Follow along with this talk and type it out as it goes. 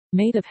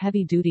Made of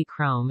heavy-duty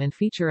chrome and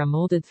feature a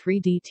molded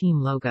 3D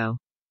team logo.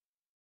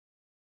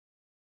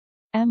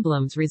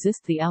 Emblems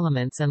resist the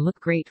elements and look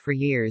great for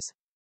years.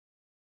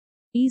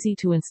 Easy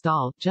to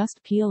install,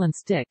 just peel and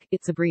stick,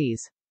 it's a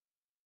breeze.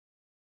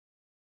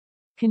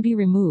 Can be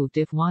removed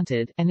if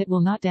wanted, and it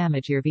will not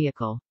damage your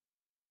vehicle.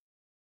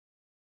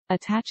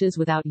 Attaches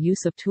without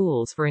use of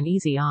tools for an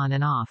easy on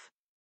and off.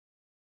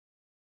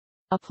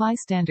 Apply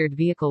standard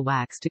vehicle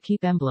wax to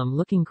keep Emblem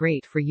looking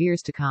great for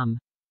years to come.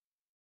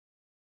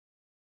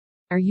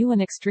 Are you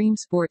an extreme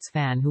sports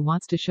fan who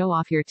wants to show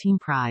off your team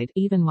pride,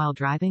 even while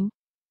driving?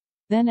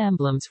 Then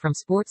Emblems from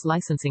Sports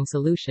Licensing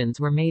Solutions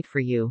were made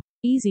for you.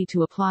 Easy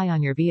to apply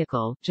on your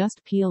vehicle,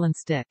 just peel and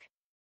stick.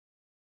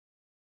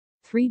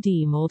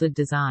 3D molded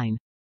design.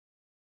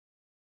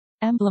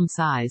 Emblem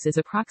size is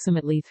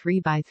approximately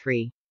 3 by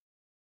 3.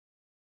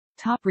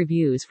 Top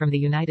reviews from the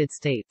United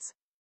States.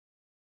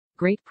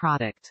 Great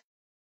product.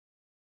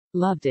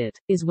 Loved it.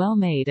 Is well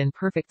made and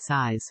perfect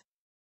size.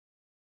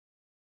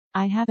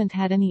 I haven't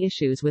had any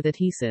issues with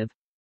adhesive.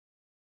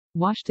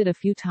 Washed it a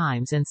few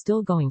times and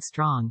still going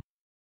strong.